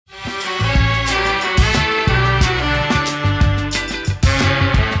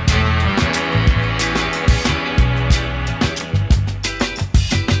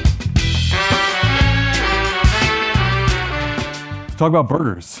talk about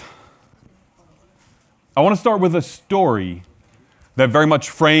burgers. I want to start with a story that very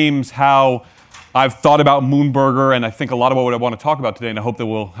much frames how I've thought about Moonburger, and I think a lot about what I want to talk about today, and I hope that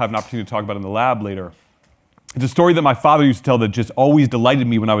we'll have an opportunity to talk about it in the lab later. It's a story that my father used to tell that just always delighted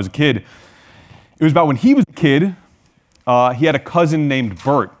me when I was a kid. It was about when he was a kid, he had a cousin named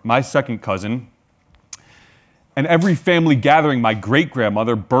Bert, my second cousin, and every family gathering, my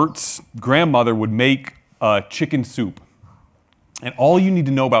great-grandmother, Bert's grandmother, would make chicken soup. And all you need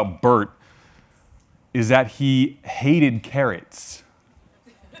to know about Bert is that he hated carrots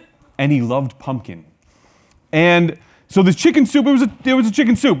and he loved pumpkin. And so this chicken soup, it was a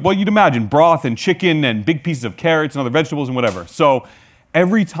chicken soup. Well, you'd imagine broth and chicken and big pieces of carrots and other vegetables and whatever. So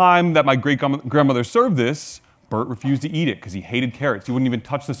every time that my great-grandmother served this, Bert refused to eat it because he hated carrots. He wouldn't even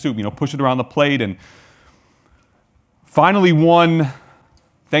touch the soup, push it around the plate. And finally one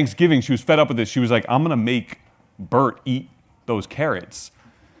Thanksgiving, she was fed up with this. She was like, I'm gonna make Bert eat those carrots.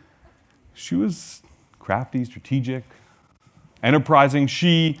 She was crafty, strategic, enterprising.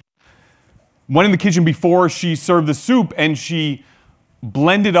 She went in the kitchen before she served the soup and she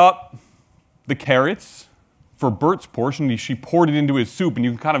blended up the carrots for Bert's portion. She poured it into his soup, and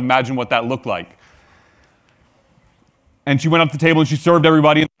you can kind of imagine what that looked like. And she went up to the table and she served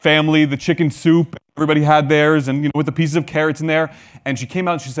everybody in the family the chicken soup. Everybody had theirs, and with the pieces of carrots in there. And she came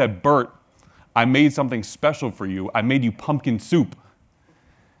out and she said, Bert, I made something special for you. I made you pumpkin soup.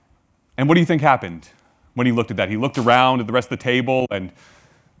 And what do you think happened when he looked at that? He looked around at the rest of the table, and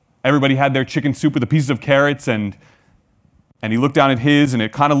everybody had their chicken soup with the pieces of carrots, and he looked down at his, and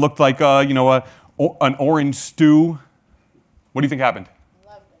it kind of looked like an orange stew. What do you think happened?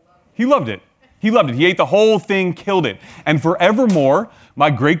 He loved it. He loved it. He ate the whole thing, killed it. And forevermore, my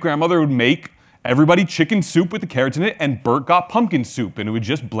great-grandmother would make everybody chicken soup with the carrots in it, and Bert got pumpkin soup, and it would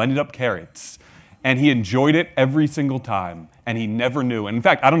just blended up carrots. And he enjoyed it every single time, and he never knew. And in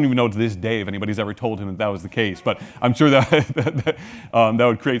fact, I don't even know to this day if anybody's ever told him that was the case, but I'm sure that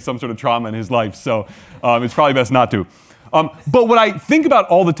would create some sort of trauma in his life, so it's probably best not to. But what I think about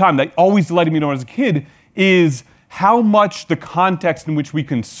all the time, that always delighted me when I was a kid, is how much the context in which we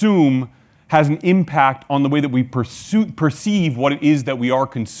consume has an impact on the way that we perceive what it is that we are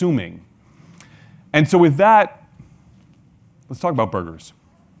consuming. And so with that, let's talk about burgers.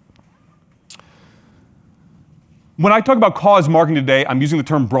 When I talk about cause marketing today, I'm using the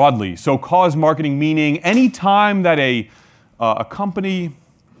term broadly. So cause marketing meaning any time that a company,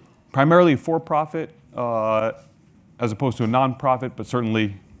 primarily a for-profit, as opposed to a non-profit, but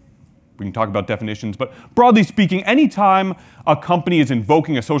certainly we can talk about definitions, but broadly speaking, any time a company is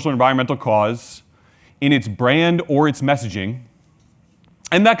invoking a social or environmental cause in its brand or its messaging,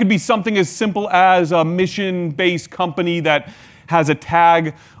 and that could be something as simple as a mission-based company that has a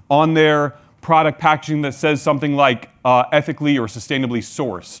tag on their product packaging that says something like ethically or sustainably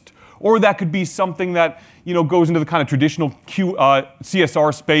sourced. Or that could be something that goes into the kind of traditional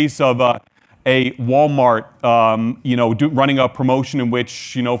CSR space of a Walmart running a promotion in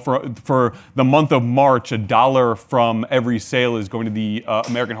which for the month of March, $1 from every sale is going to the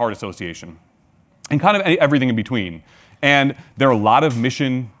American Heart Association. And kind of everything in between. And there are a lot of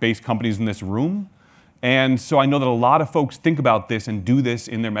mission-based companies in this room. And so I know that a lot of folks think about this and do this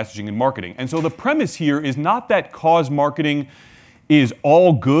in their messaging and marketing. And so the premise here is not that cause marketing is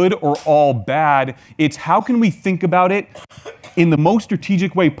all good or all bad. It's how can we think about it in the most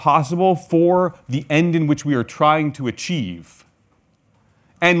strategic way possible for the end in which we are trying to achieve.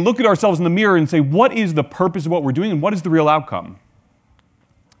 And look at ourselves in the mirror and say, what is the purpose of what we're doing and what is the real outcome?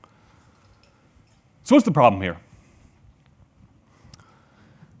 So what's the problem here?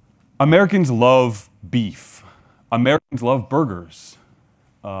 Americans love beef. Americans love burgers.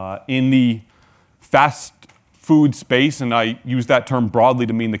 In the fast food space, and I use that term broadly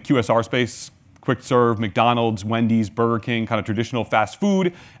to mean the QSR space, quick serve, McDonald's, Wendy's, Burger King, kind of traditional fast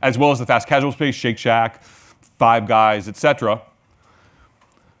food, as well as the fast casual space, Shake Shack, Five Guys, etc.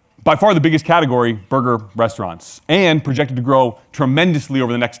 By far the biggest category, burger restaurants, and projected to grow tremendously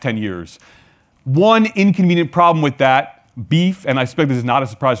over the next 10 years. One inconvenient problem with that, beef, and I suspect this is not a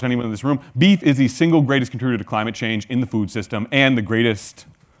surprise to anyone in this room, beef is the single greatest contributor to climate change in the food system and the greatest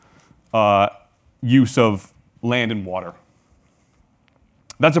use of land and water.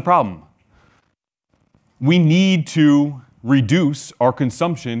 That's a problem. We need to reduce our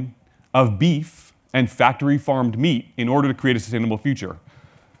consumption of beef and factory farmed meat in order to create a sustainable future.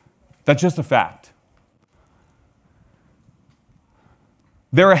 That's just a fact.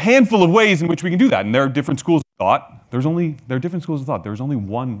 There are a handful of ways in which we can do that, and there are different schools of thought. There are different schools of thought. There's only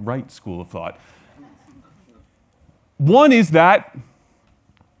one right school of thought. One is that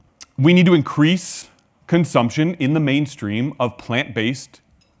we need to increase consumption in the mainstream of plant-based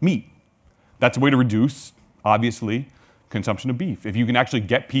meat. That's a way to reduce, obviously, consumption of beef. If you can actually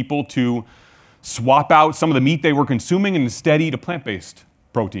get people to swap out some of the meat they were consuming and instead eat a plant-based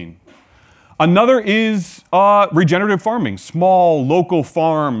protein. Another is regenerative farming, small local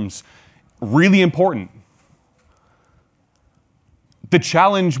farms, really important. The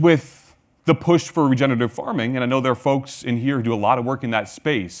challenge with the push for regenerative farming, and I know there are folks in here who do a lot of work in that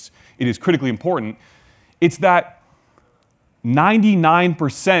space, it is critically important, it's that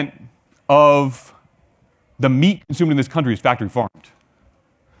 99% of the meat consumed in this country is factory farmed.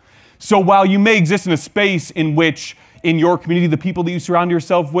 So while you may exist in a space in which in your community, the people that you surround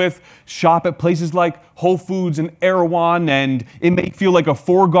yourself with shop at places like Whole Foods and Erewhon, and it may feel like a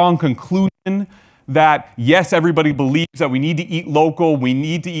foregone conclusion that, yes, everybody believes that we need to eat local, we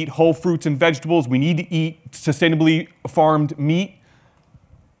need to eat whole fruits and vegetables, we need to eat sustainably farmed meat.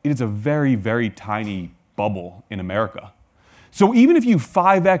 It is a very, very tiny bubble in America. So even if you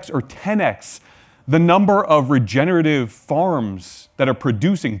 5x or 10x the number of regenerative farms that are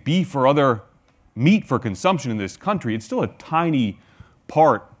producing beef or other meat for consumption in this country, it's still a tiny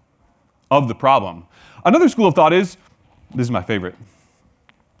part of the problem. Another school of thought is, this is my favorite,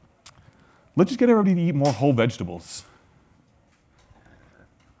 let's just get everybody to eat more whole vegetables.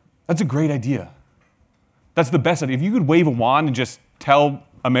 That's a great idea. That's the best idea. If you could wave a wand and just tell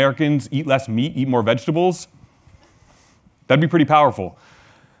Americans eat less meat, eat more vegetables, that'd be pretty powerful.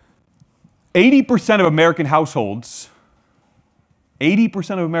 80% of American households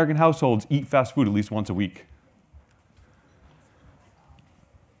eat fast food at least once a week.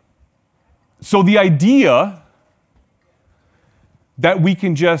 So the idea that we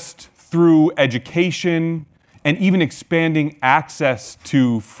can just, through education and even expanding access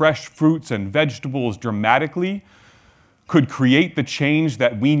to fresh fruits and vegetables dramatically, could create the change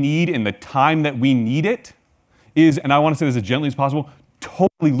that we need in the time that we need it is, and I want to say this as gently as possible,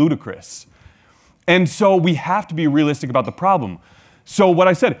 totally ludicrous. And so we have to be realistic about the problem. So what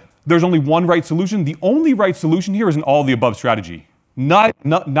I said, there's only one right solution. The only right solution here is an all of the above strategy. Not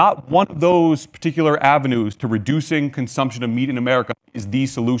one of those particular avenues to reducing consumption of meat in America is the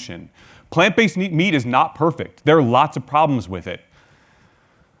solution. Plant-based meat is not perfect. There are lots of problems with it.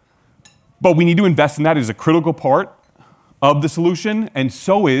 But we need to invest in that as a critical part of the solution, and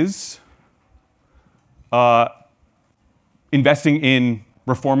so is investing in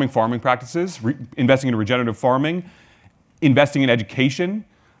reforming farming practices, investing in regenerative farming, investing in education,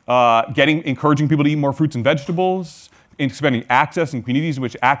 encouraging people to eat more fruits and vegetables, expanding access in communities in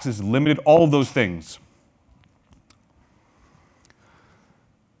which access is limited, all of those things.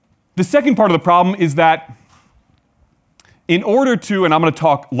 The second part of the problem is that in order to, and I'm going to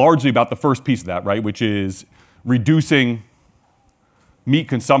talk largely about the first piece of that, right, which is reducing meat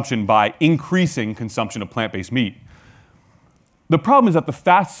consumption by increasing consumption of plant-based meat. The problem is that the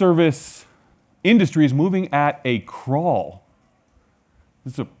fast service industry is moving at a crawl.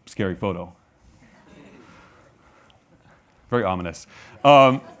 This is a scary photo. Very ominous.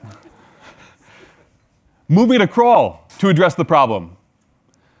 Moving at a crawl to address the problem.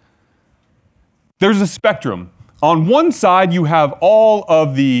 There's a spectrum. On one side, you have all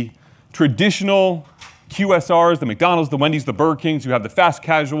of the traditional QSRs, the McDonald's, the Wendy's, the Burger Kings. You have the fast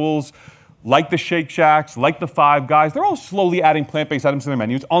casuals, like the Shake Shacks, like the Five Guys. They're all slowly adding plant-based items to their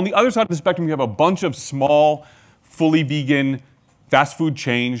menus. On the other side of the spectrum, you have a bunch of small, fully vegan fast food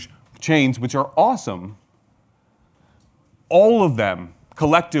chains, which are awesome. All of them,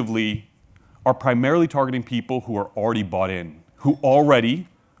 collectively, are primarily targeting people who are already bought in, who already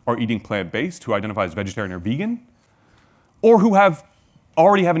are eating plant-based, who identify as vegetarian or vegan, or who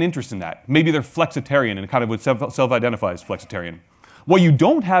already have an interest in that. Maybe they're flexitarian and kind of would self-identify as flexitarian. What you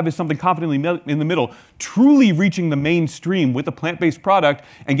don't have is something confidently in the middle, truly reaching the mainstream with a plant-based product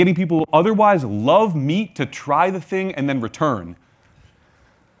and getting people who otherwise love meat to try the thing and then return.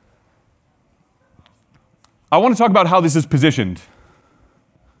 I want to talk about how this is positioned.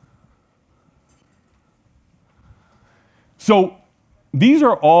 So these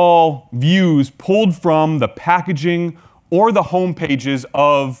are all views pulled from the packaging or the home pages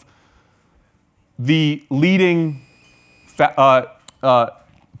of the leading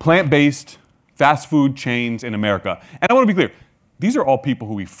plant-based fast food chains in America. And I want to be clear, these are all people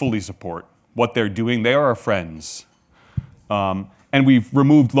who we fully support what they're doing. They are our friends. And we've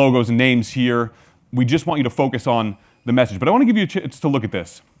removed logos and names here. We just want you to focus on the message. But I want to give you a chance to look at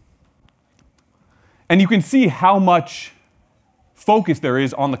this. And you can see how much focus there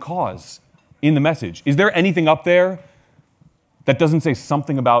is on the cause in the message. Is there anything up there that doesn't say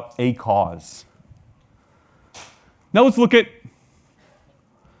something about a cause? Now let's look at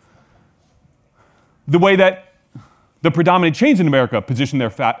the way that the predominant chains in America position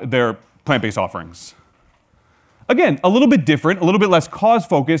their plant-based offerings. Again, a little bit different, a little bit less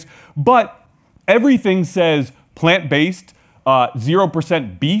cause-focused, but everything says plant-based,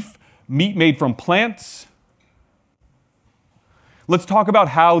 0% beef, meat made from plants. Let's talk about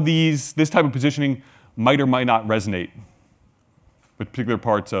how this type of positioning might or might not resonate with particular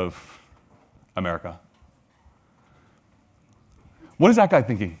parts of America. What is that guy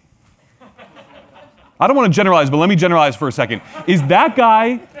thinking? I don't want to generalize, but let me generalize for a second. Is that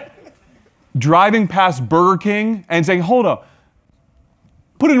guy driving past Burger King and saying, hold up,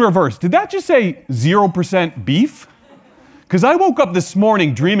 put it in reverse. Did that just say 0% beef? Because I woke up this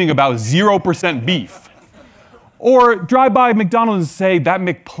morning dreaming about 0% beef. Or drive by McDonald's and say, that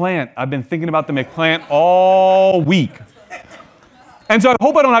McPlant, I've been thinking about the McPlant all week. And so I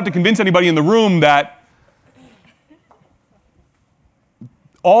hope I don't have to convince anybody in the room that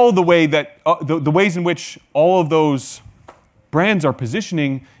all the way that the ways in which all of those brands are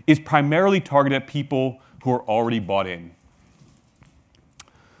positioning is primarily targeted at people who are already bought in.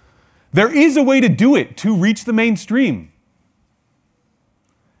 There is a way to do it to reach the mainstream.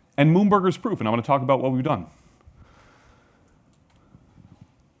 And Moonburger's proof, and I want to talk about what we've done.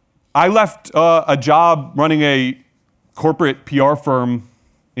 I left a job running a corporate PR firm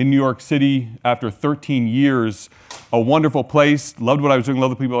in New York City after 13 years. A wonderful place, loved what I was doing,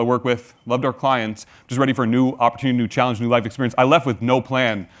 loved the people I work with, loved our clients, just ready for a new opportunity, new challenge, new life experience. I left with no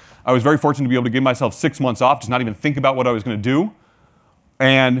plan. I was very fortunate to be able to give myself 6 months off, just not even think about what I was going to do.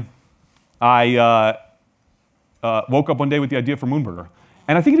 And I woke up one day with the idea for Moonburger.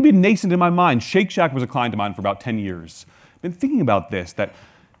 And I think it had been nascent in my mind. Shake Shack was a client of mine for about 10 years. I've been thinking about this, that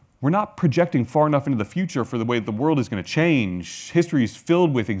we're not projecting far enough into the future for the way the world is going to change. History is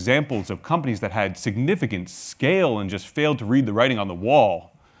filled with examples of companies that had significant scale and just failed to read the writing on the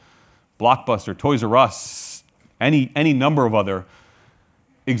wall. Blockbuster, Toys R Us, any number of other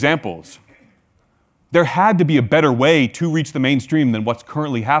examples. There had to be a better way to reach the mainstream than what's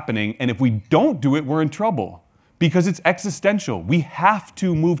currently happening, and if we don't do it, we're in trouble because it's existential. We have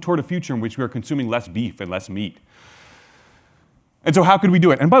to move toward a future in which we are consuming less beef and less meat. And so how could we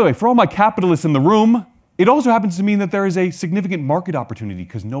do it? And by the way, for all my capitalists in the room, it also happens to mean that there is a significant market opportunity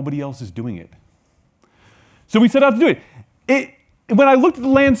because nobody else is doing it. So we set out to do it. When I looked at the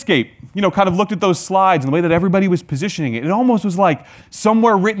landscape, kind of looked at those slides and the way that everybody was positioning it, it almost was like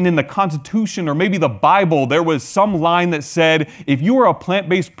somewhere written in the Constitution or maybe the Bible, there was some line that said, if you are a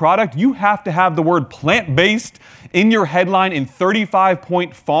plant-based product, you have to have the word plant-based in your headline in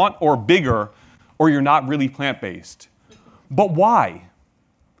 35-point font or bigger, or you're not really plant-based. But why?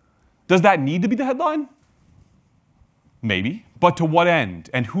 Does that need to be the headline? Maybe. But to what end?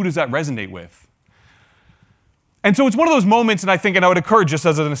 And who does that resonate with? And so it's one of those moments, and I would encourage, just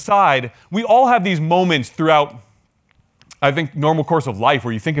as an aside, we all have these moments throughout, I think, normal course of life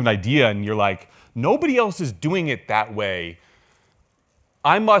where you think of an idea and you're like, nobody else is doing it that way. Do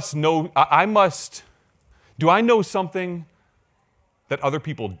I know something that other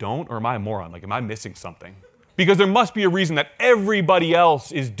people don't, or am I a moron? Like, am I missing something? Because there must be a reason that everybody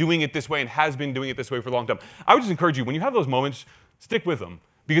else is doing it this way and has been doing it this way for a long time. I would just encourage you, when you have those moments, stick with them,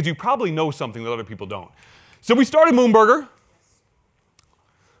 because you probably know something that other people don't. So we started Moonburger.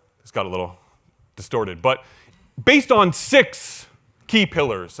 This got a little distorted, but based on 6 key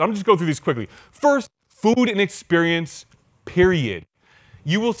pillars. I'm just going to go through these quickly. First, food and experience, period.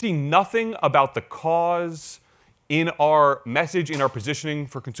 You will see nothing about the cause in our message, in our positioning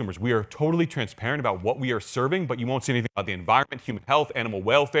for consumers. We are totally transparent about what we are serving, but you won't see anything about the environment, human health, animal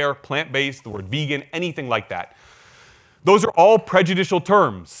welfare, plant-based, the word vegan, anything like that. Those are all prejudicial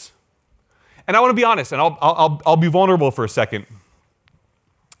terms. And I want to be honest, and I'll be vulnerable for a second.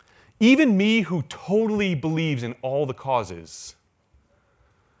 Even me, who totally believes in all the causes,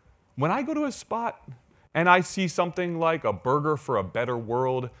 when I go to a spot and I see something like a burger for a better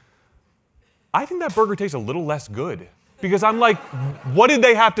world, I think that burger tastes a little less good. Because I'm like, what did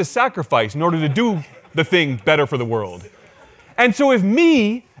they have to sacrifice in order to do the thing better for the world? And so if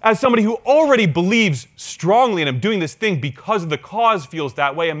me, as somebody who already believes strongly and I'm doing this thing because of the cause feels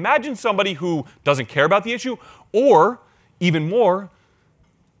that way, imagine somebody who doesn't care about the issue, or even more,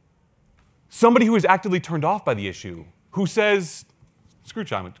 somebody who is actively turned off by the issue, who says, screw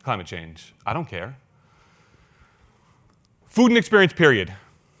climate change, I don't care. Food and experience, period.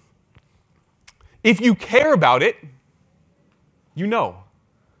 If you care about it, you know.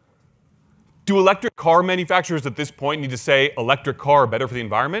 Do electric car manufacturers at this point need to say electric car better for the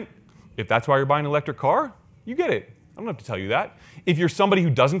environment? If that's why you're buying an electric car, you get it. I don't have to tell you that. If you're somebody who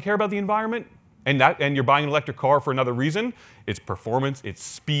doesn't care about the environment, And you're buying an electric car for another reason. It's performance, it's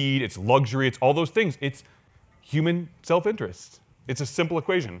speed, it's luxury, it's all those things. It's human self-interest. It's a simple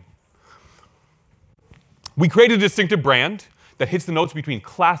equation. We created a distinctive brand that hits the notes between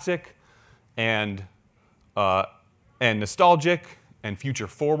classic and nostalgic and future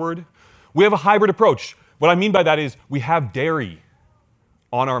forward. We have a hybrid approach. What I mean by that is we have dairy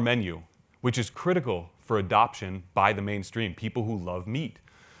on our menu, which is critical for adoption by the mainstream, people who love meat.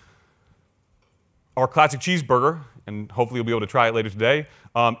 Our classic cheeseburger, and hopefully you'll be able to try it later today,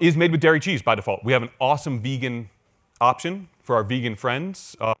 is made with dairy cheese by default. We have an awesome vegan option for our vegan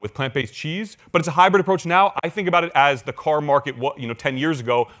friends with plant-based cheese, but it's a hybrid approach now. I think about it as the car market, 10 years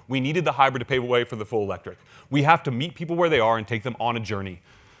ago, we needed the hybrid to pave the way for the full electric. We have to meet people where they are and take them on a journey.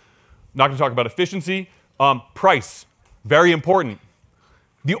 Not going to talk about efficiency. Price, very important.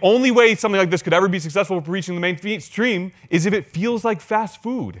 The only way something like this could ever be successful for reaching the mainstream is if it feels like fast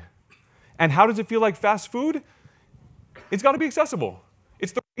food. And how does it feel like fast food? It's got to be accessible.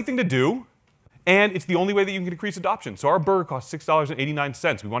 It's the right thing to do, and it's the only way that you can increase adoption. So our burger costs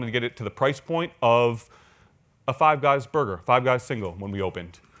 $6.89. We wanted to get it to the price point of a Five Guys burger, Five Guys single when we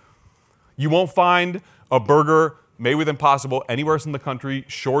opened. You won't find a burger made with Impossible anywhere else in the country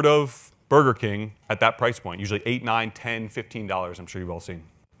short of Burger King at that price point, usually $8, $9, $10, $15, I'm sure you've all seen.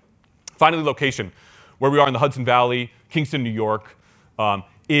 Finally, location. Where we are in the Hudson Valley, Kingston, New York,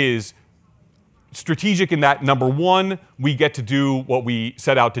 is strategic in that, number one, we get to do what we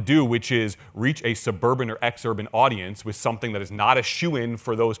set out to do, which is reach a suburban or ex-urban audience with something that is not a shoo-in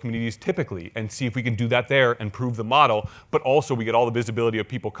for those communities typically, and see if we can do that there and prove the model. But also, we get all the visibility of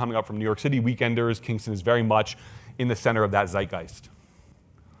people coming up from New York City, weekenders. Kingston is very much in the center of that zeitgeist.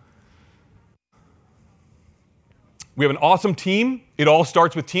 We have an awesome team. It all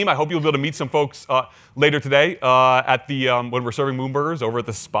starts with team. I hope you'll be able to meet some folks later today at when we're serving Moonburgers over at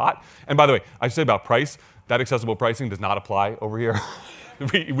the spot. And by the way, I should say about price, that accessible pricing does not apply over here.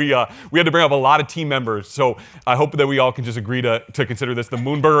 we had to bring up a lot of team members, so I hope that we all can just agree to consider this the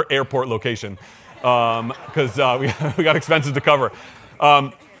Moonburger airport location, because we got expenses to cover.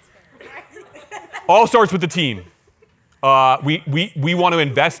 All starts with the team. We want to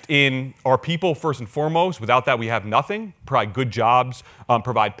invest in our people first and foremost. Without that, we have nothing. Provide good jobs,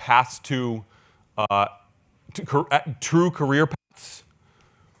 provide paths to true career paths.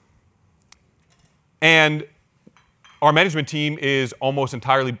 And our management team is almost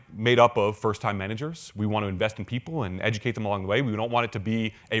entirely made up of first-time managers. We want to invest in people and educate them along the way. We don't want it to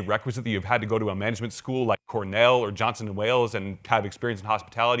be a requisite that you've had to go to a management school like Cornell or Johnson & Wales and have experience in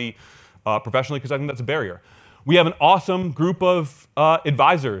hospitality professionally, because I think that's a barrier. We have an awesome group of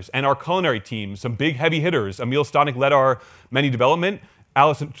advisors and our culinary team, some big heavy hitters. Emil Stanek led our menu development,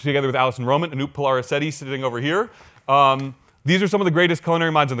 together with Allison Roman, Anoop Pilarasetti sitting over here. These are some of the greatest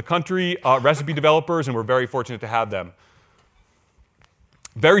culinary minds in the country, recipe developers, and we're very fortunate to have them.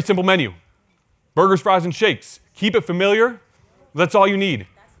 Very simple menu. Burgers, fries, and shakes. Keep it familiar. That's all you need.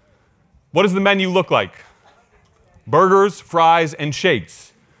 What does the menu look like? Burgers, fries, and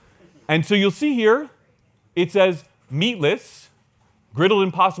shakes. And so you'll see here, it says meatless, griddled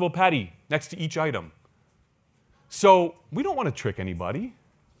Impossible patty next to each item. So we don't want to trick anybody.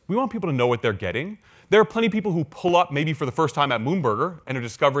 We want people to know what they're getting. There are plenty of people who pull up maybe for the first time at Moonburger and are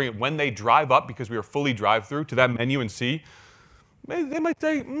discovering it when they drive up, because we are fully drive-through, to that menu and see. They might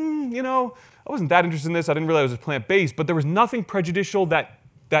say, I wasn't that interested in this. I didn't realize it was plant-based. But there was nothing prejudicial that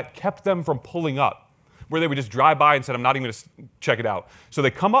kept them from pulling up, where they would just drive by and said, I'm not even going to check it out. So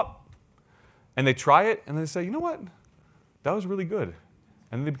they come up, and they try it, and they say, you know what? That was really good.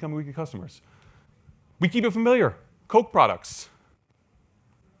 And then they become weekly customers. We keep it familiar. Coke products.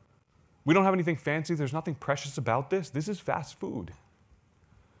 We don't have anything fancy. There's nothing precious about this. This is fast food.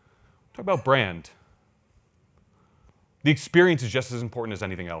 Talk about brand. The experience is just as important as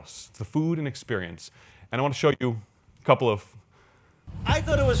anything else. It's the food and experience. And I want to show you a couple of... I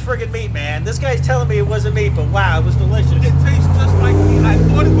thought it was friggin' meat, man. This guy's telling me it wasn't meat, but wow, it was delicious. It tastes just like meat. I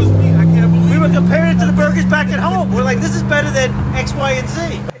thought it was meat. I can't believe it. We were comparing it to the burgers back at home. We're like, this is better than X, Y, and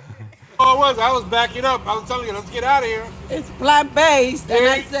Z. Oh, I was backing up. I was telling you, let's get out of here. It's plant-based, and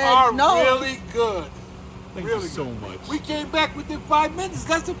I They said are no. really good. Thank really you so good. much. We came back within 5 minutes,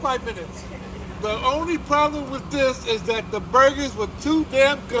 less than 5 minutes. The only problem with this is that the burgers were too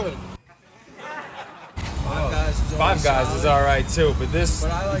damn good. Five Guys is all right too, but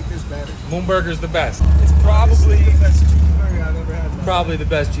I like this better. Moonburger's the best. It's probably the best cheeseburger I've ever had. Probably the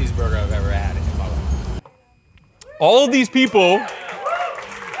best cheeseburger I've ever had in my life. All of these people,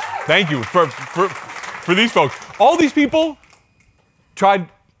 thank you for these folks. All these people tried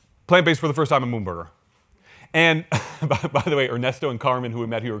plant-based for the first time at Moonburger. And by the way, Ernesto and Carmen, who we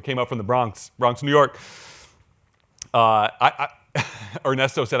met here, who came up from the Bronx, New York,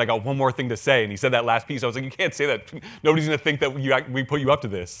 Ernesto said, I got one more thing to say. And he said that last piece. I was like, you can't say that. Nobody's going to think that we put you up to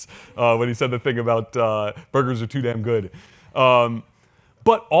this when he said the thing about burgers are too damn good.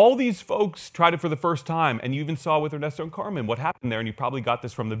 But all these folks tried it for the first time. And you even saw with Ernesto and Carmen what happened there, and you probably got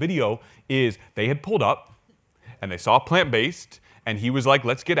this from the video, is they had pulled up and they saw plant-based. And he was like,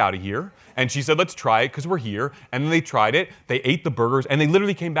 let's get out of here. And she said, let's try it because we're here. And then they tried it. They ate the burgers. And they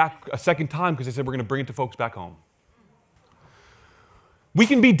literally came back a second time because they said, we're going to bring it to folks back home. We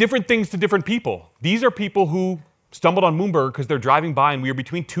can be different things to different people. These are people who stumbled on Moonburger because they're driving by and we are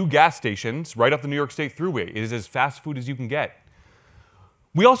between two gas stations right off the New York State Thruway. It is as fast food as you can get.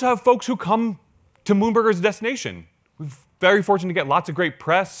 We also have folks who come to Moonburger as a destination. We're very fortunate to get lots of great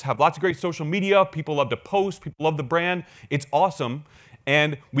press, have lots of great social media. People love to post. People love the brand. It's awesome.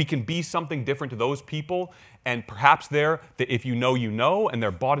 And we can be something different to those people. And perhaps that if you know, and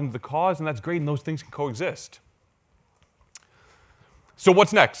they're bought into the cause, and that's great, and those things can coexist. So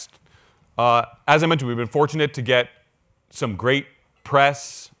what's next? As I mentioned, we've been fortunate to get some great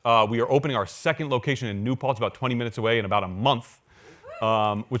press. We are opening our second location in New Paltz, about 20 minutes away in about a month,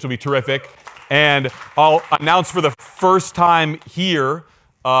 which will be terrific. And I'll announce for the first time here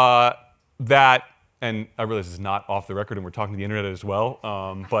that, and I realize this is not off the record and we're talking to the internet as well,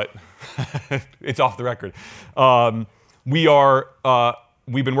 but it's off the record.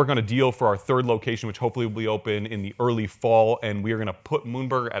 We've been working on a deal for our third location, which hopefully will be open in the early fall, and we are going to put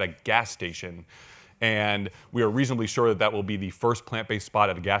Moonburger at a gas station. And we are reasonably sure that that will be the first plant-based spot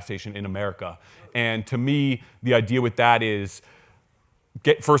at a gas station in America. And to me, the idea with that is,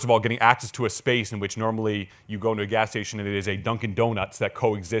 first of all, getting access to a space in which normally you go into a gas station and it is a Dunkin' Donuts that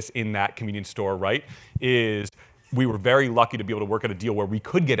coexists in that convenience store, right? We were very lucky to be able to work at a deal where we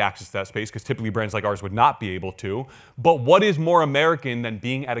could get access to that space because typically brands like ours would not be able to. But what is more American than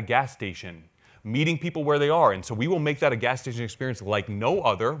being at a gas station, meeting people where they are? And so we will make that a gas station experience like no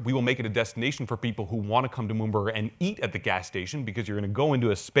other. We will make it a destination for people who want to come to Moonburger and eat at the gas station because you're going to go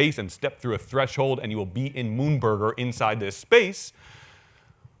into a space and step through a threshold and you will be in Moonburger inside this space.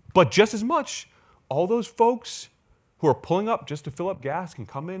 But just as much, all those folks who are pulling up just to fill up gas can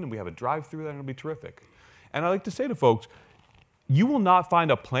come in and we have a drive-through there and it'll be terrific. And I like to say to folks, you will not find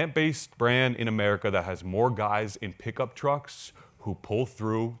a plant-based brand in America that has more guys in pickup trucks who pull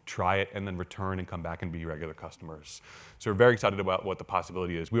through, try it, and then return and come back and be regular customers. So we're very excited about what the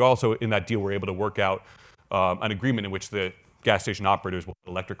possibility is. We also, in that deal, were able to work out an agreement in which the gas station operators will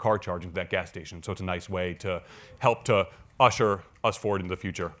put electric car charging to that gas station. So it's a nice way to help to usher us forward into the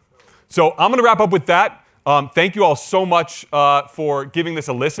future. So I'm going to wrap up with that. Thank you all so much for giving this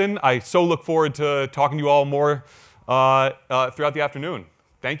a listen. I so look forward to talking to you all more throughout the afternoon.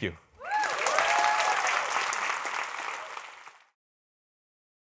 Thank you.